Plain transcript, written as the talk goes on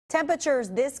Temperatures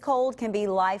this cold can be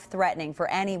life-threatening for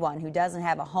anyone who doesn't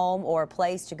have a home or a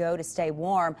place to go to stay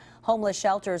warm. Homeless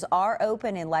shelters are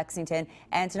open in Lexington,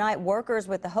 and tonight workers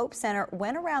with the Hope Center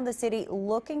went around the city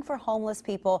looking for homeless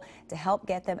people to help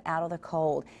get them out of the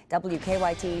cold.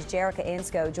 WKYT's Jerica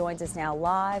Insco joins us now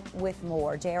live with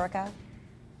more. Jerica?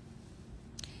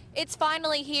 It's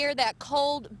finally here, that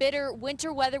cold, bitter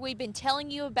winter weather we've been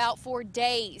telling you about for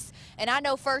days. And I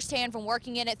know firsthand from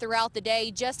working in it throughout the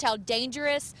day just how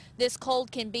dangerous this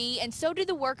cold can be, and so do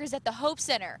the workers at the Hope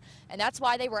Center. And that's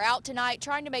why they were out tonight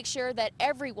trying to make sure that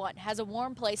everyone has a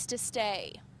warm place to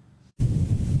stay.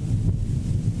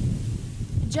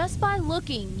 Just by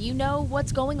looking, you know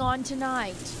what's going on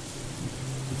tonight.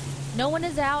 No one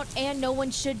is out and no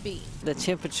one should be. The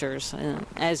temperatures,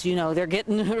 as you know, they're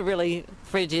getting really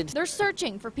frigid. They're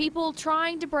searching for people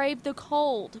trying to brave the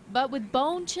cold, but with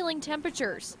bone-chilling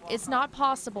temperatures, it's not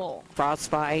possible.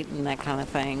 Frostbite and that kind of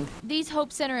thing. These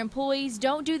Hope Center employees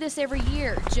don't do this every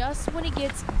year, just when it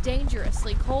gets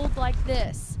dangerously cold like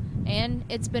this, and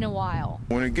it's been a while.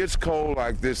 When it gets cold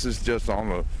like this, it's just on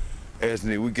the as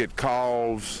we get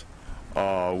calls,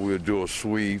 we'll do a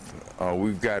sweep.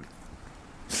 We've got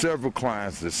several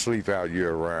clients that sleep out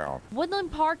year-round.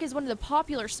 Woodland Park is one of the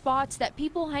popular spots that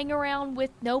people hang around with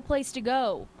no place to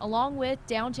go, along with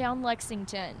downtown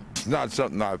Lexington. It's not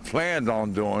something I planned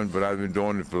on doing, but I've been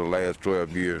doing it for the last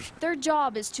 12 years. Their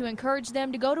job is to encourage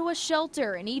them to go to a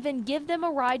shelter and even give them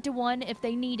a ride to one if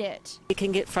they need it. It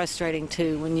can get frustrating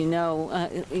too when you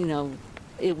know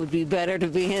it would be better to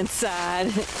be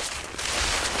inside.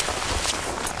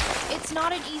 It's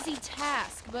not an easy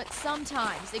task, but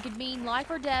sometimes it could mean life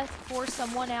or death for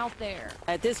someone out there.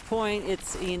 At this point,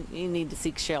 you need to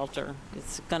seek shelter.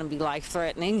 It's going to be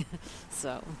life-threatening,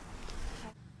 so.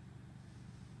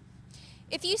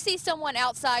 If you see someone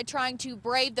outside trying to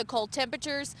brave the cold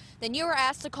temperatures, then you are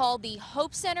asked to call the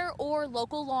Hope Center or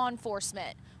local law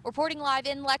enforcement. Reporting live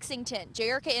in Lexington,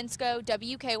 Jerica Insco,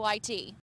 WKYT.